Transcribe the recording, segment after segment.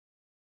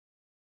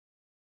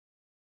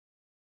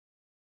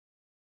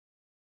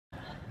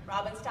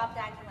Robin, stop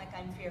acting like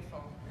I'm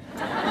fearful. I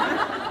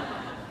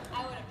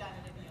would have done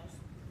it in heels.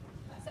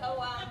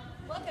 So,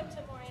 welcome to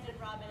Maureen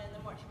and Robin in the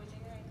morning. Should we sing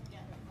it right?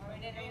 Yeah.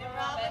 Maureen and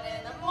Robin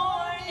in the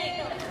morning.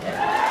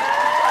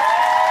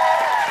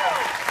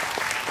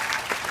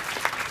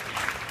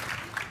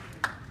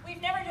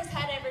 We've never just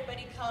had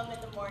everybody come in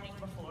the morning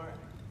before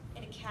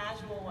in a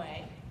casual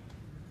way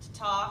to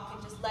talk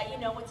and just let you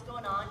know what's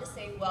going on, to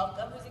say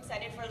welcome. Who's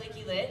excited for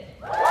Leaky Lit?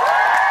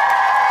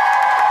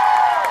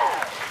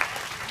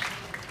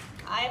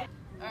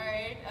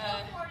 Alright,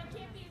 It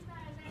can't be as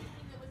bad as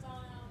anything that was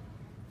on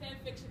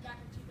fanfiction back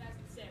in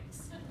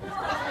 2006.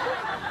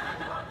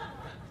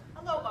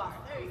 a low bar.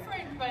 There you go.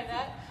 Frightened by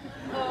that.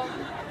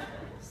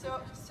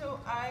 So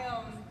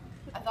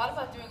I thought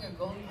about doing a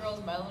Golden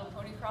Girls My Little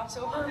Pony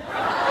crossover.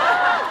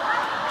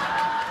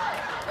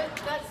 But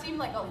that seemed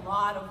like a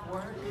lot of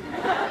work.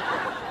 And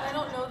I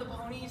don't know the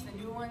ponies, the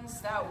new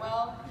ones, that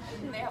well.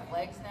 They have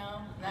legs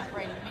now, and that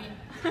frightened me.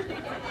 They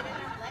didn't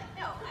have legs?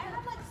 No, I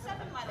have like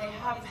 7 My Little They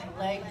have Ponies.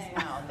 legs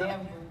now.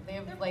 They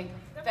have like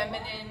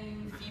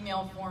feminine,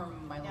 female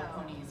form My Little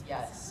Ponies,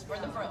 yes. For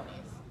the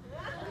bronies.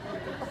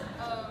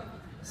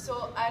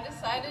 So I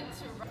decided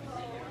to...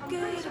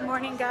 Good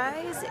morning,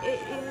 guys. It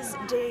is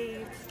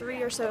day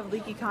 3 or so of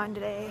Leakycon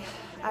today.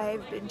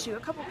 I've been to a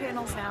couple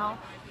panels now.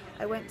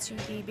 I went to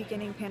the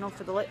beginning panel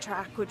for the lit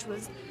track, which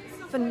was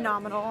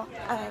phenomenal.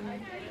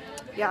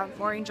 Yeah,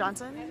 Maureen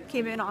Johnson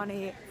came in on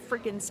a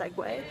freaking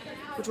Segway,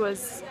 which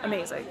was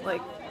amazing.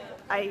 Like,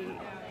 I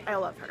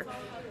love her.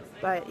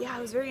 But yeah,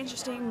 it was very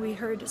interesting. We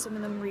heard some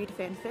of them read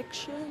fan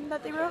fiction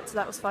that they wrote, so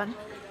that was fun.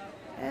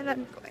 And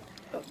I'm going.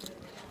 Oh.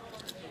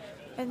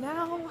 And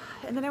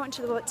then I went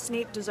to the What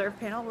Snape Deserved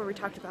panel, where we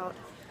talked about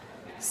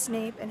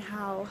Snape and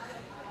how,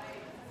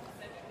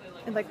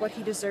 and like what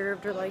he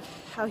deserved, or like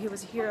how he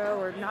was a hero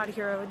or not a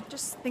hero, and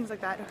just things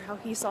like that, or how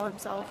he saw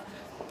himself,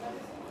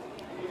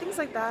 things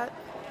like that.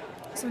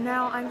 So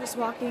now I'm just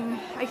walking.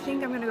 I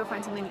think I'm gonna go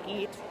find something to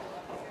eat.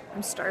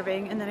 I'm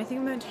starving, and then I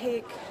think I'm gonna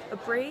take a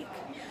break,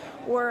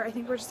 or I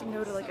think we're just gonna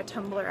go to like a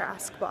Tumblr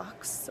Ask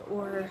box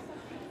or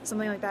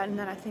something like that, and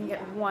then I think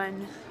at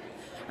 1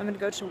 I'm gonna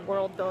go to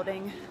world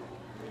building.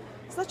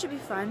 So that should be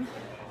fun.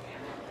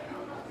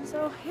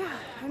 So yeah,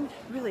 I'm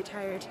really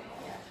tired.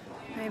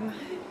 I'm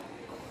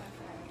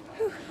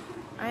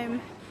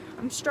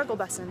struggle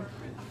bussing,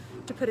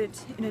 to put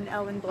it in an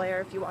Ellen Blair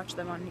if you watch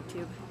them on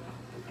YouTube.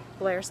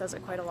 Blair says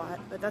it quite a lot,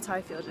 but that's how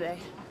I feel today.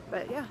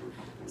 But yeah,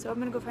 so I'm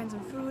gonna go find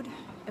some food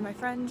and my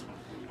friend,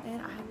 and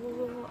I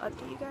will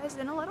update you guys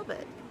in a little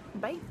bit.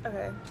 Bye.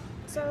 Okay,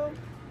 so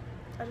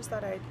I just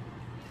thought I'd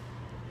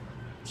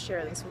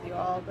share this with you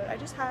all, but I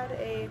just had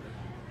a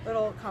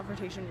little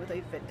confrontation with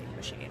a vending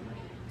machine.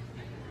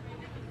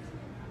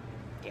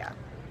 Yeah.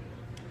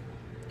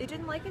 It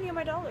didn't like any of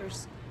my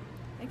dollars.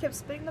 It kept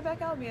spitting them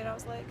back out at me, and I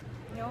was like,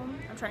 you know,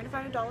 I'm trying to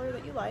find a dollar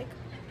that you like.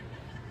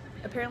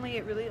 Apparently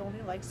it really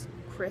only likes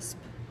crisp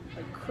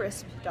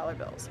dollar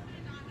bills.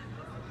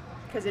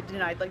 Because it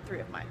denied like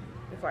 3 of mine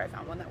before I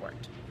found one that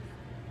worked.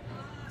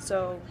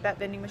 So that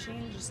vending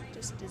machine just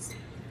is,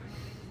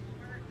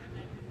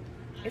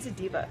 it's a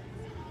diva.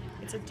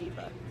 It's a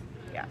diva.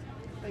 Yeah.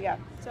 But yeah,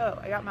 so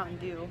I got Mountain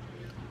Dew.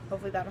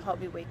 Hopefully that'll help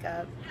me wake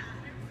up.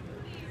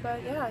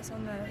 But yeah, so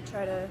I'm gonna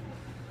try to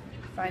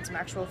find some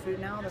actual food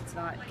now that's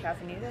not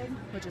caffeinated,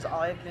 which is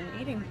all I've been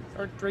eating,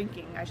 or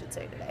drinking, I should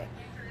say, today.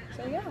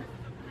 So yeah.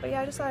 But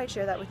yeah, I just thought I'd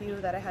share that with you,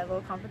 that I had a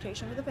little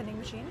confrontation with a vending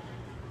machine.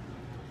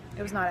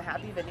 It was not a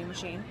happy vending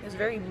machine. It was a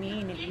very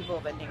mean and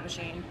evil vending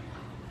machine.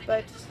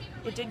 But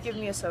it did give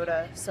me a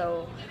soda,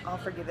 so I'll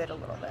forgive it a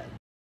little bit.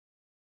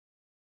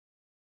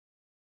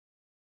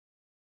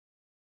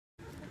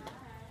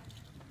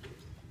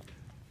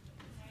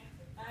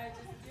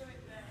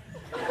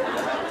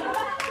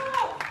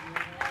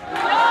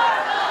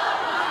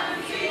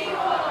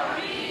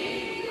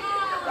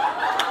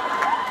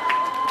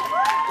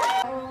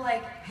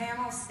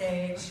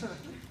 Stage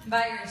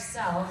by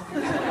yourself. You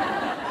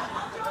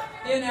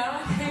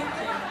know?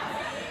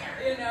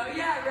 You know,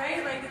 yeah,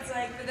 right? Like, it's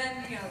like, but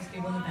then, you know, there's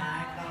people in the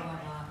back, blah, blah,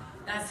 blah.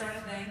 That sort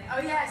of thing. Oh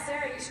yeah,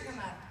 Sarah, you should come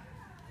up.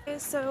 Okay,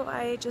 so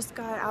I just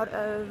got out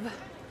of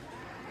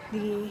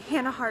the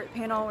Hannah Hart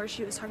panel where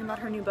she was talking about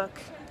her new book.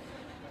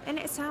 And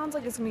it sounds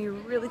like it's gonna be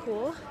really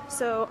cool.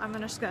 So I'm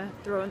just gonna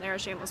throw in there a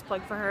shameless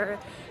plug for her.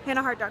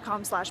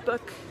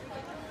 hannahhart.com/book.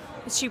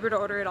 It's cheaper to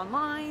order it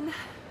online,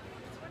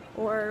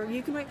 or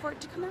you can wait for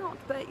it to come out.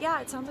 But yeah,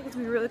 it sounds like it's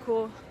gonna be really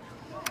cool.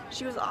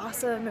 She was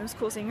awesome. It was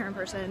cool seeing her in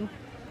person.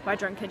 My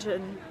Drunk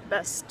Kitchen,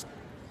 best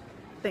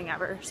thing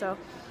ever. So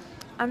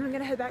I'm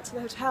gonna head back to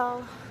the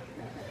hotel,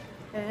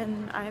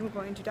 and I'm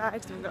going to die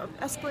because I'm gonna go up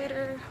the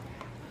escalator.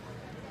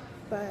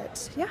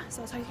 But yeah,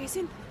 so I'll talk to you guys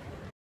soon.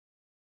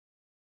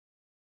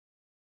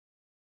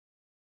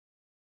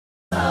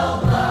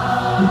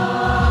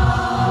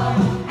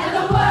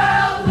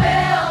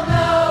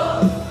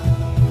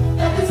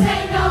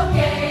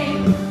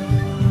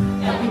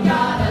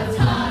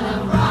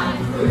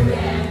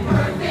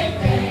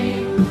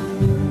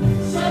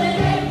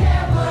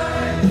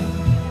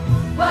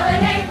 What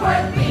an ain't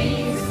worth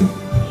bees.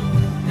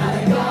 Now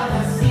they got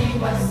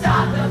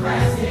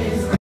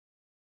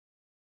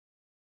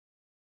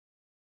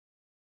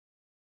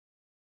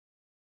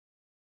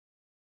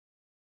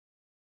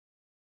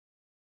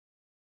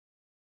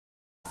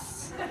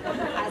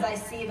I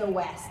see the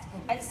West.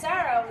 And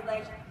Sarah was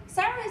like,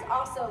 Sarah is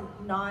also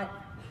not,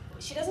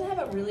 she doesn't have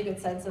a really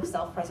good sense of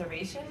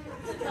self-preservation.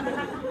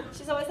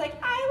 She's always like,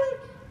 I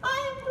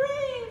am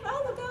brave,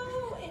 I will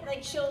go. And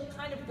like, she'll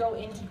kind of go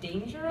into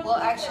danger a Well,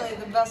 little actually, bit.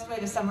 the best way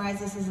to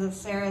summarize this is that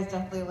Sarah is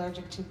definitely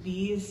allergic to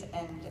bees,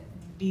 and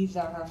bees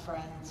are her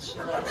friends. She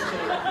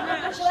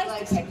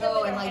likes to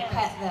go and like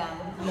pet them.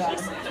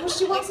 Yes. Well,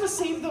 she wants to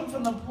save them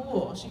from the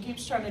pool. She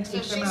keeps trying to So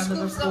take she them out of the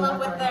scoops pool. them up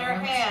with her their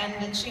hands.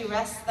 hand, and she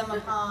rests them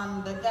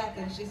upon the deck,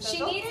 and she says,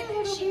 She "Okay,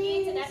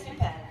 needs an bees."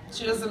 EpiPen.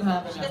 She doesn't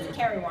have it. She doesn't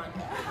carry one.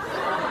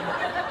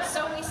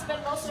 So we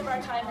spend most of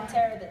our time in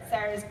terror that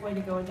Sarah is going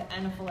to go into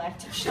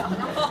anaphylactic shock.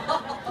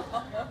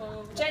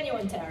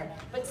 Genuine terror.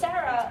 But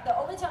Sarah, the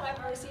only time I've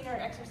ever seen her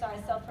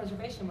exercise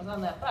self-preservation was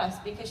on that bus,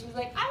 because she was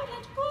like, I would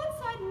like to go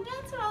outside and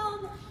dance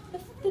around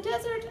the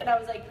desert. And I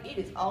was like, it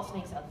is all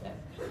snakes out there.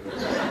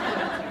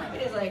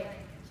 It is like,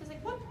 she's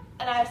like, what?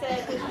 And I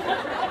said,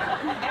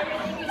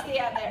 everything you see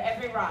out there,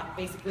 every rock,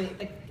 basically.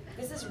 Like,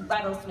 this is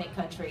rattlesnake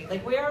country.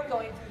 Like, we are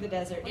going through the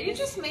desert. Are you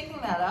just making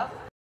that up?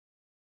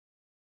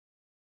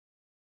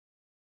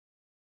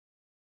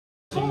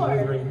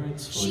 Toured.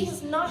 She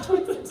has not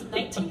toured since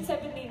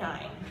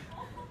 1979.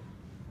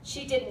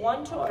 She did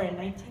one tour in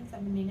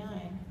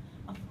 1979,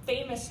 a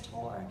famous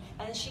tour,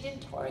 and then she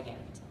didn't tour again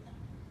until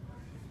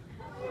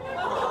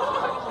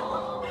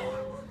now.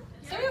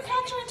 So you'll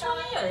catch her in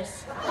 20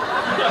 years.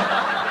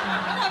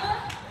 Whatever.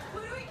 Who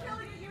do we kill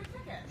to get your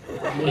ticket?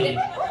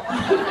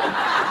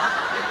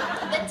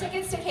 The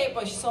tickets to Kate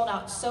Bush sold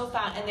out so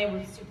fast, and they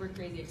were super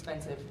crazy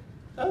expensive.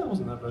 Oh, that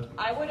wasn't that bad.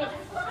 I would have.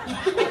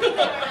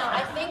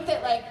 I think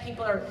that like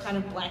people are kind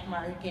of black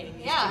marketing.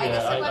 Yeah, I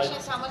guess the question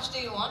is, how much do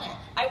you want it?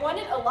 I want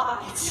it a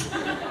lot,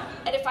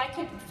 and if I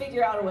could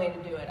figure out a way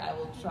to do it, I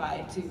will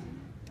try to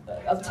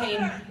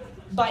obtain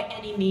by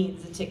any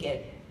means a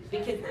ticket.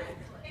 Because,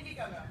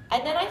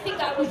 and then I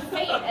think I would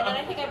faint, and then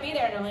I think I'd be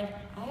there, and I'm like,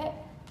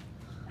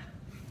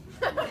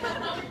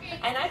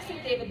 and I've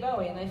seen David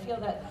Bowie, and I feel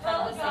that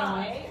kind of the same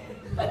way.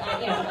 But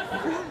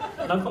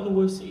And I've got the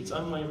worst seats.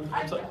 I'm like,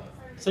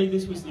 say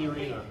this was the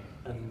arena,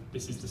 and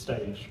this is the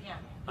stage. Yeah.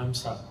 I'm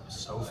sat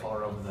so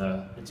far over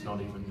there. It's not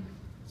even.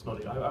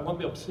 I won't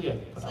be able to see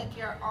it. It's like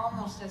you're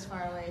almost as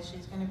far away as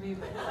she's going to be.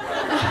 But...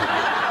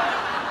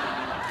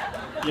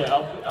 Yeah,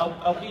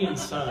 I'll be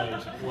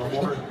inside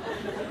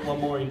while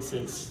Maureen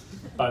sits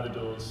by the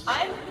doors,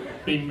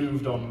 being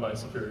moved on by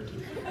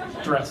security,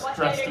 dressed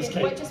as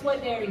Kate.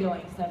 What day are you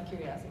going? Just out of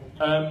curiosity.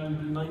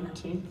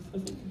 19th, I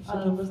think.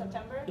 September.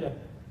 September? Yeah.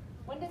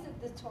 When does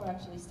this tour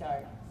actually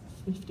start?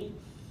 15th.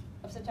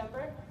 Of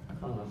September? I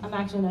can't remember. I'm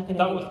actually not going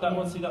to. That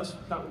was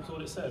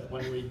what it said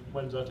when we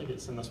went our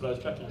tickets, and that's what I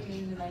was checking.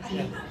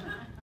 Yeah.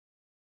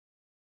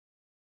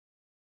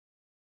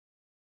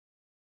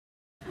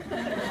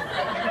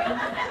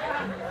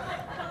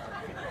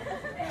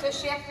 Does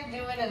she have to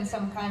do it in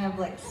some kind of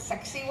like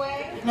sexy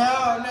way?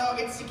 No,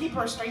 it's to keep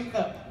her strength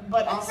up,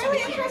 but also really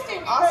to keep,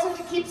 interesting. also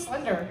to keep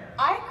slender.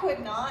 I could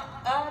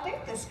not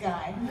date this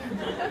guy.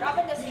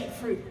 Robin doesn't eat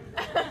fruit.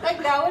 Like,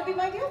 that would be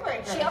my deal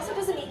breaker. She also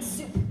doesn't eat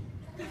soup.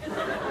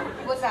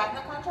 Was that in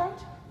the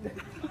contract?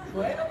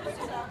 What?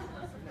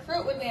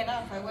 Fruit would be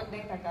enough. I wouldn't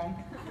date that guy.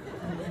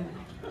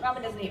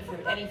 Robin doesn't eat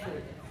fruit. Any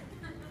fruit.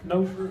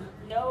 No fruit.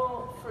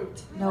 No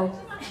fruit. No.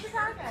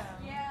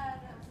 Yeah.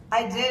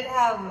 I did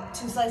have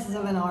 2 slices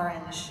of an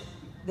orange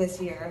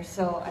this year,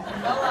 so I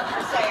can no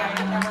longer say I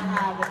never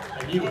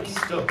had. And you were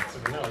stuffed.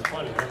 I mean, that was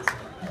funny.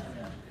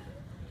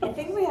 I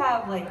think we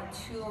have like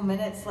 2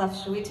 minutes left.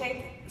 Should we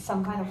take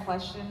some kind of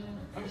question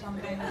or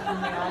something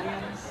from the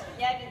audience?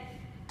 Yeah.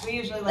 We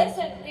usually like.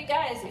 Listen, you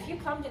guys, if you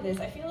come to this,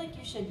 I feel like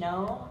you should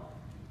know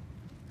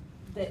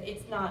that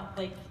it's not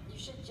like, you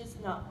should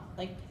just not,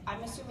 like,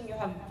 I'm assuming you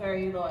have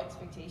very low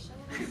expectations.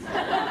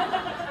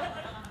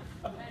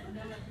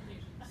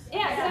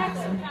 Yeah,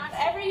 exactly.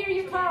 Every year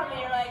you come and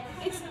you're like,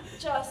 it's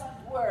just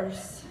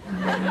worse.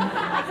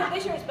 Except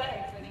this year is better,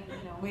 because I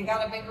think, We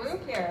got a big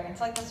group here. It's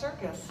like the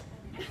circus.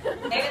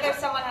 Maybe there's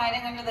someone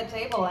hiding under the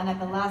table, and at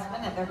the last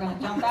minute they're going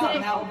to jump out,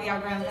 and that will be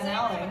our grand Does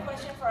anyone have finale. a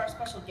question for our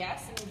special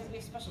guests? I mean, because we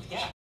have special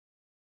guests.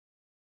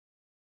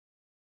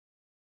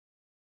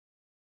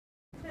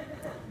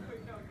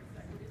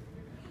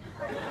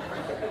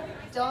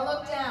 Don't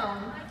look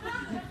down.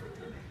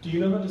 Do you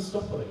know how to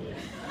stop on it yet?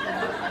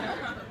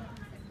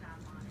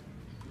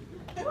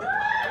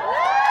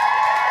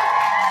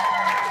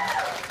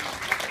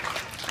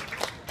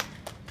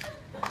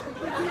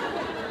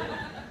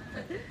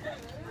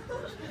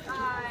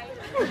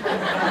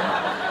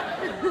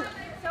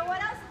 So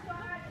what else is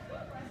going on?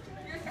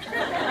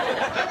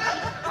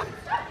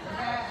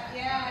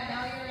 Yeah,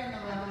 now you're in the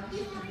room.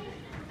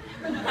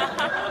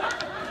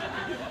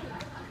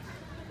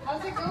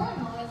 How's it going,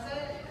 Melissa?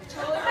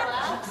 Totally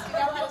relaxed? You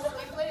got a little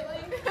sleep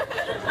lately?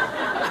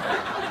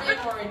 Very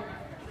worried.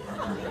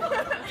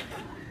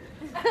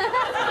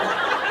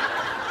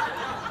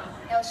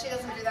 No, she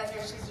doesn't do that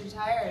here. She's too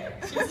tired.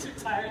 She's too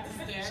tired to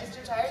stare. She's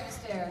too tired to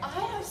stare. I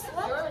have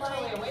slept You're like,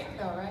 totally awake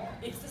though, right?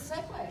 it's the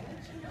Segway.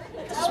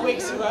 Just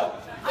wakes you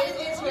up.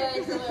 Is very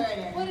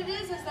exhilarating. What it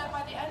is that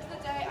by the end of the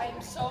day, I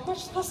am so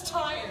much less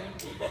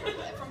tired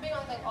from being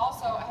on the thing.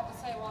 Also, I have to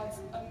say, while it's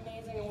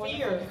amazing and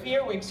wonderful.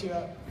 Fear wakes you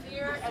up.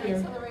 Fear and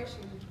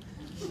exhilaration.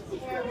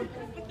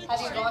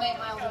 Have you gone 8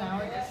 miles an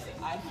hour yet?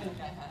 I think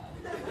I have.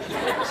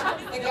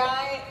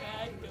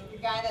 The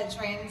guy that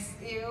trains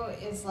you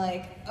is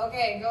like,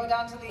 okay, go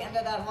down to the end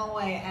of that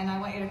hallway and I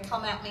want you to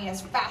come at me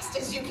as fast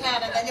as you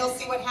can and then you'll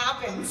see what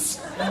happens.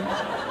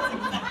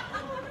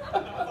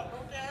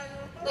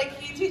 Like,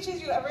 he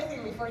teaches you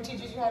everything before he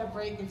teaches you how to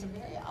brake. It's a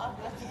very odd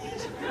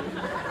method.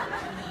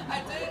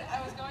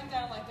 I was going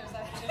down like there's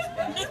that finish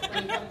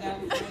when you come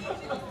down.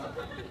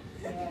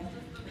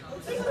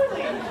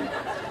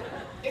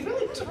 It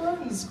really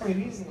turns quite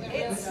easily.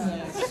 It's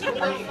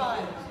super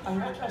fun. I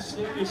like how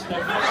serious that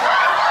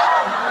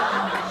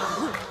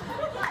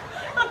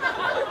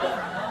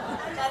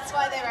That's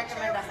why they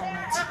recommend a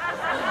helmet.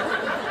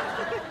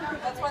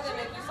 That's why they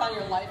make you sign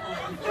your life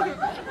away before you get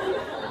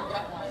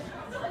one.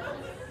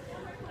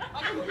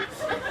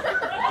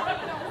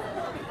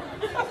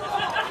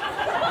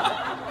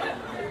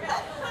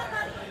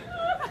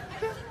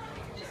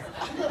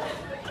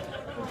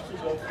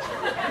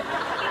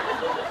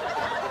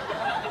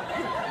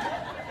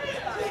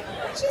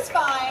 She's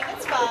fine,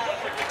 it's fine.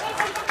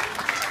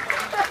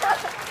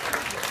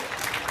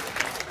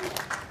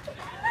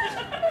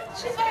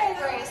 She's very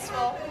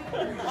graceful.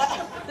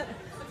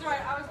 That's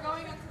right, I was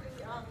going into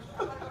the, I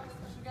went over to the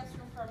special guest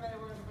room for a minute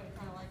where everybody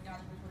kind of like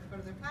gathered before they go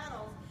to their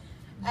panels.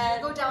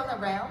 And you go down the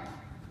ramp?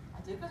 I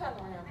did go down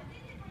the ramp.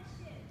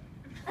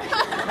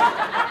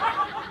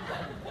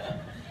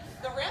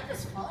 The ramp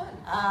is fun.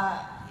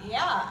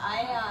 Yeah,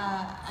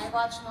 I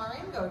watched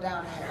Maureen go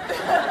down here.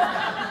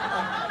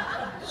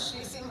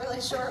 She seemed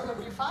really sure it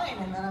would be fine,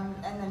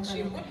 and then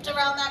she whipped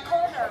around that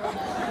corner,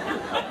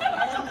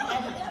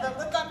 and the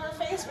look on her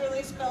face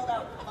really spelled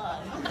out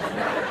fun.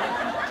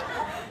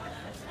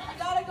 You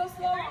gotta go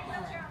slow.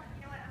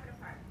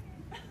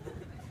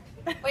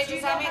 Wait,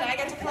 does that mean I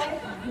get to play?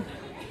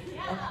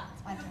 Yeah,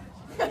 it's my turn.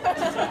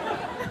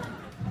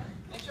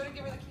 Make sure to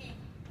give her the key.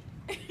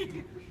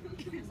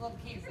 There's a little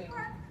key thing.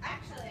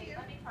 Actually,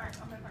 let me park.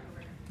 I'm gonna park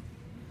over here.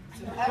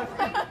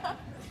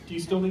 Do you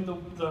still need the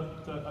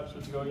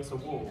actually to go against the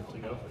wall to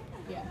go?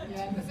 Yeah,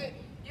 because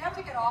you have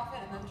to get off it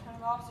and then turn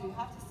it off, so you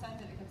have to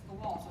send it against the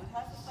wall. So it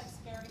has this like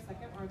scary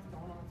second where it's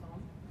going on its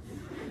own.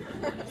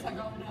 It's like,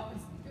 oh no,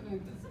 this is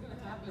gonna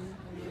happen.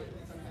 And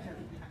it's okay.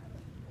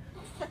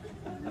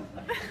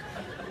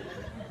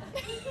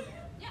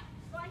 Yeah,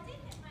 well, I did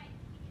hit my.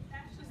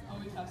 Just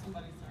always have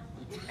somebody serve.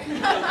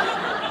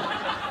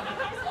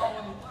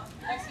 Always.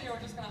 Next year, we're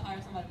just gonna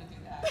hire somebody to do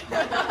that.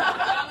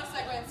 Get on the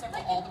Segway and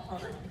circle all the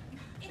programming.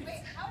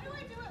 Wait, how do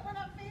I do it when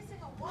I'm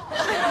facing a wall? You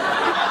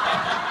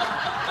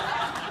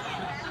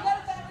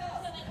gotta back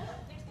up.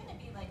 There's gonna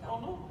be like a. Oh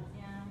no.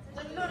 Yeah.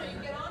 No, you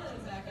get on in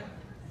a second.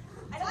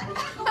 I don't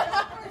want to go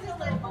backwards a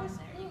little bit.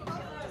 You can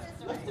feel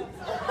it.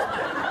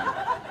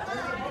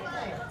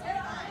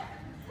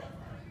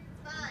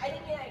 I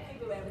didn't get it, I could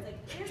go away. I was like,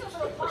 here's a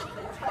little bump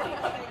that's right.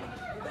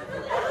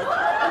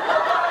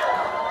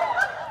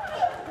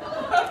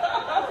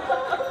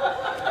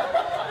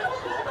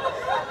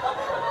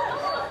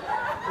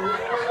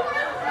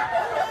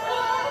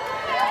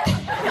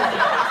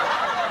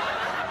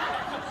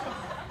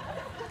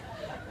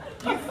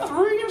 You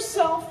threw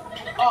yourself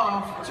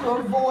off to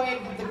avoid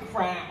the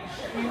crash.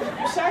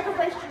 You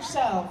sacrificed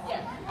yourself,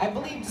 I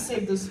believe, to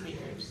save those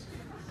speakers.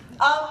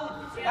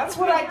 That's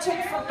what I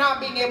took from not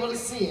being able to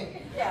see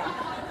it.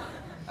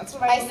 That's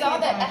what I saw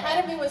that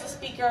ahead of me was a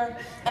speaker,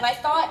 and I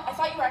thought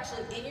you were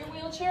actually in your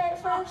wheelchair at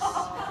first,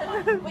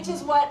 which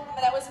is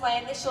that was my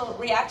initial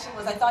reaction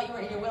was I thought you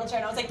were in your wheelchair,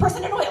 and I was like,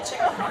 person in a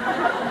wheelchair.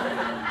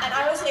 And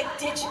I was like,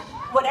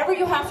 whatever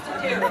you have to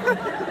do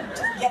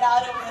to get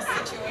out of this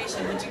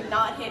situation, but do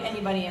not hit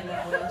anybody in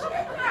their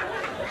wheelchair.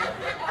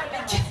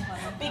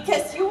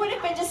 Because you would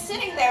have been just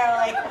sitting there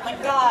like, oh my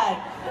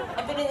God,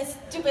 I've been in this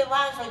stupid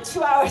lounge for like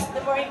 2 hours and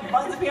the Maureen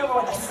buns me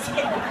over with a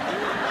stick.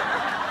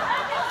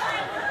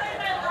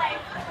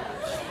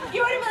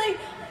 You would have been like,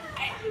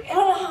 I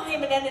don't know how I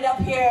even ended up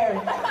here.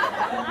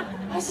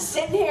 I was just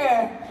sitting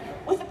here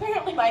with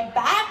apparently my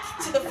back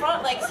to the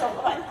front, like, so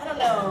what? I don't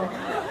know.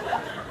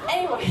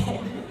 Anyway.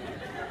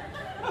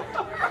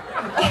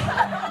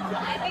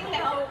 I think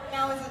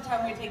now is the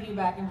time we take you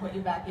back and put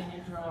you back in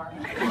your drawer.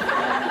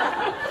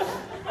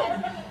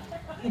 And,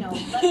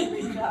 let you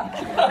restock.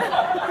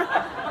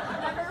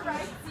 Never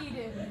right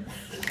seated.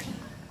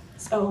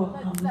 So,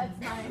 That's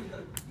mine.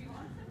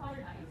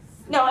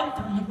 no, I'm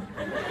fine.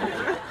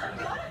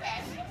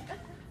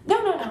 No,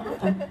 I'm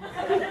fine.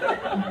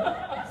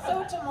 So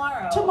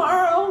tomorrow.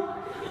 Tomorrow.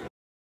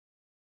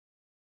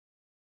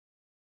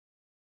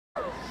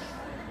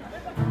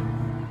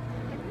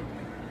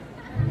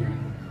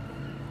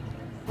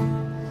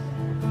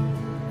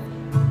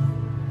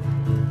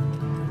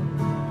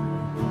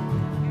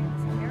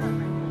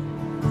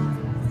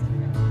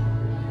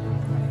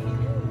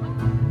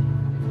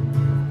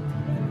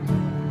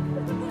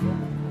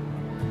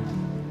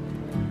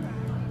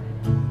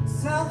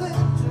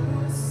 Southern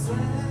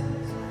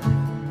says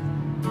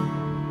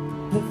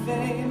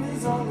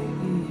is only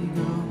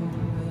ego.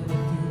 And if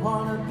you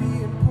wanna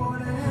be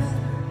important,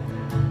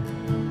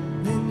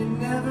 then you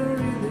never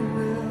really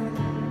will.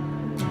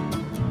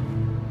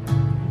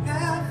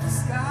 If the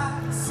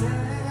sky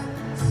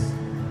says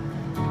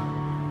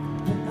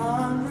that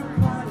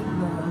unrequited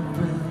love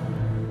will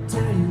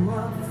tear you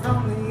up from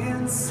the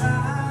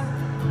inside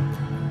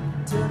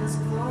till it's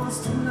close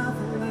to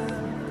nothing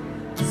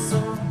left. So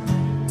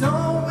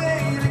don't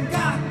wait and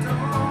God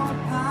don't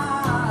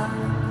hide,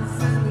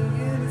 'cause in the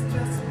end it's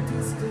just a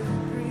distant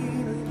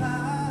green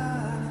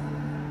light.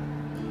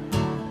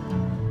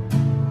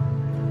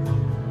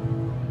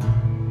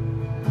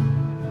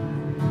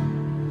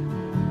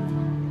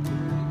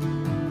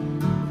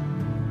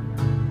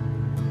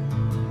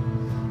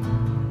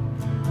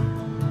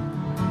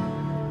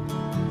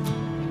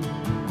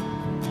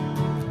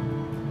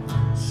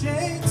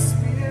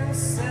 Shakespeare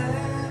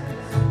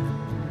says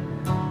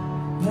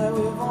that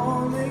we've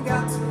only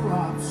got two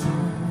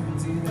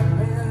options. Either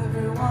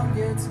everyone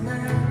gets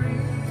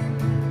married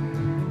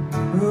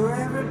or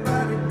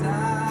everybody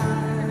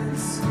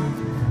dies.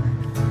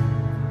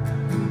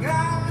 And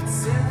God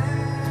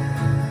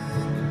said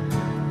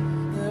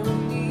that we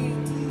need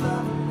to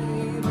love our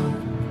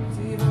neighbors,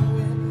 even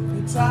when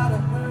they try to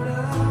hurt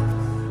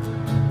us.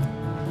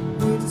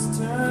 We just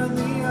turn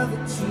the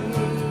other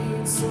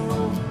cheek. So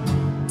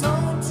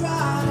don't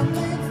try to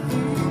make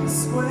things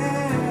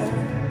square.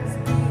 'Cause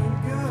being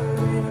good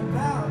ain't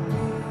about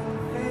being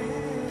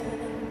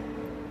fair.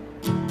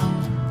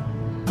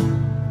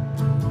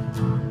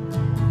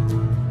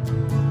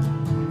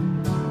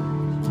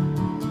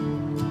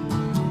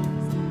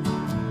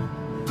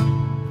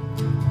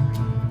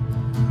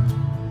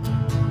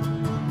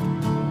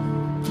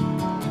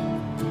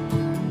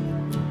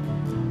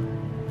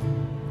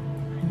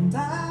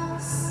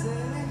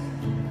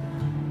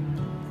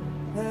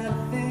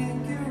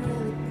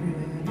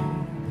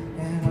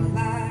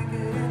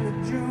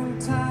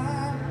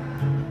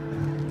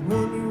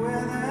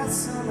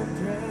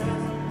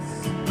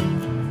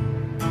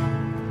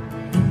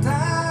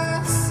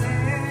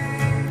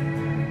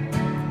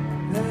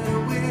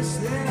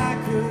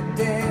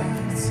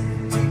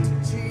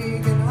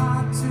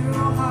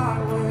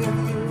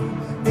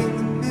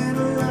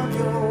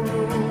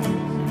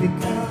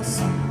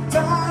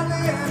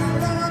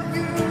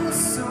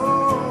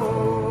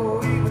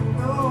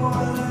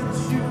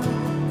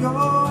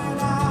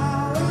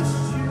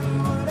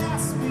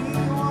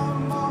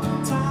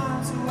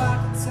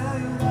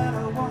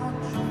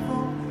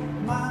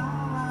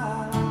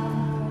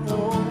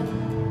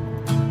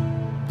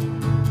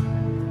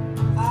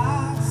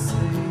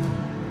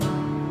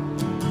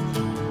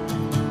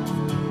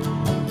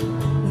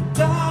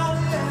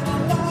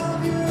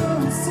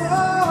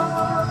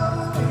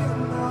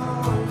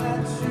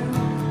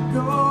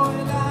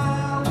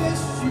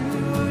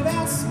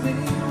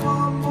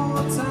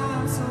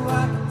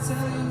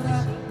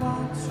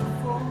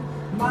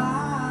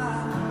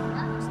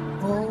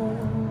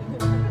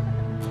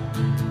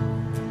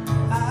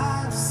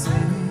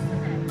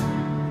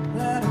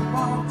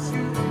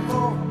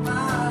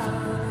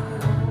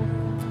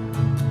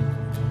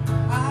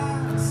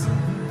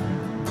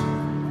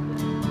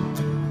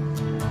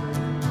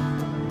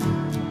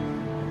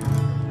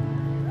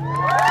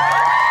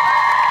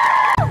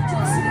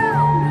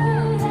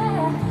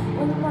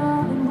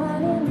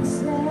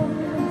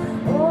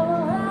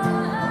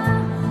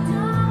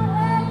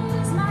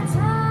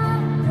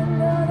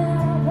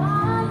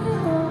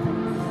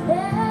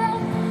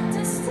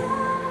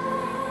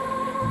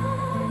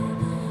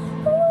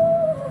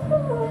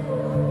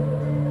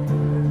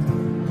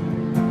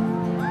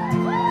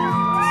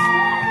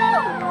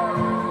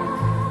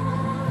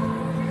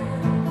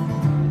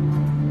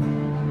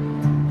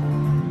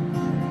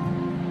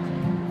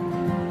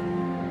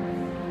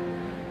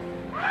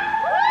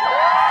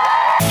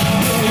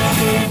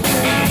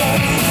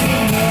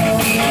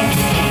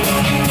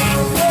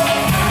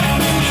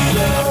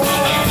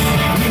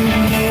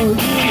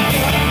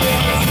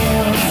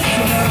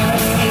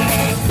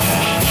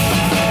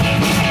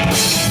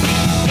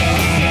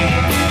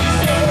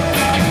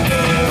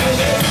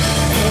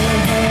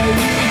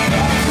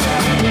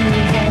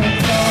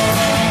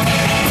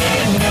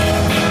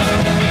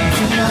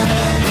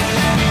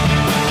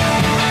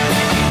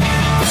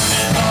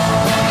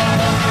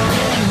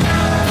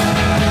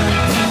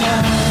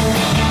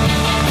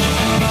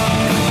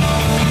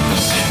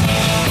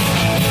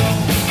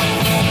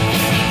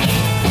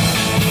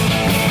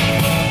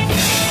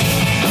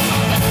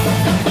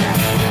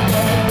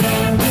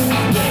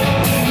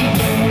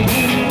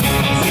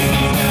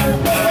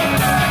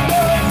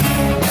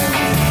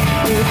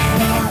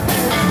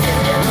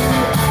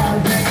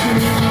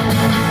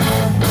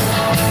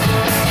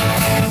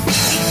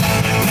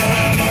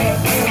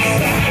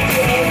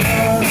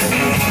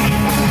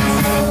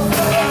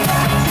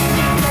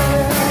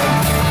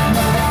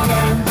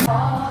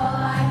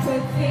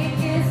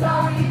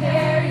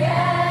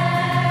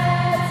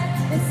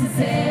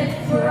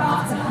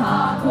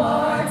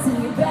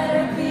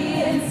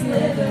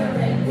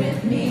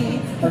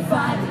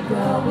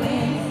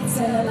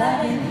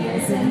 million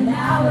years, and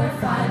now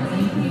we're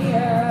finally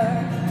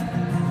here.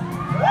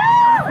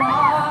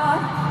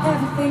 Thought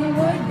everything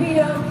would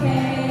be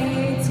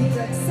okay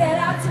to set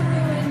out to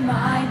ruin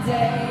my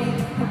day.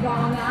 How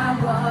wrong I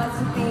was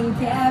to think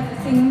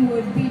everything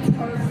would be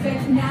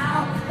perfect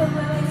now. The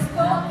lily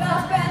spoke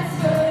up and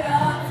stood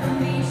up for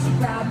me. She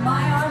grabbed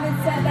my arm and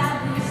said that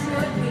we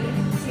should be.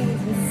 She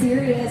was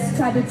serious,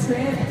 tried to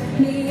trip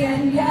me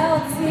and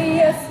yelled, "See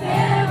you,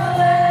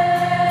 Stimulus!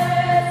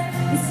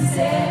 This is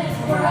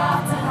it, we're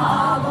off to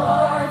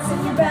Hogwarts,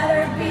 and you're back."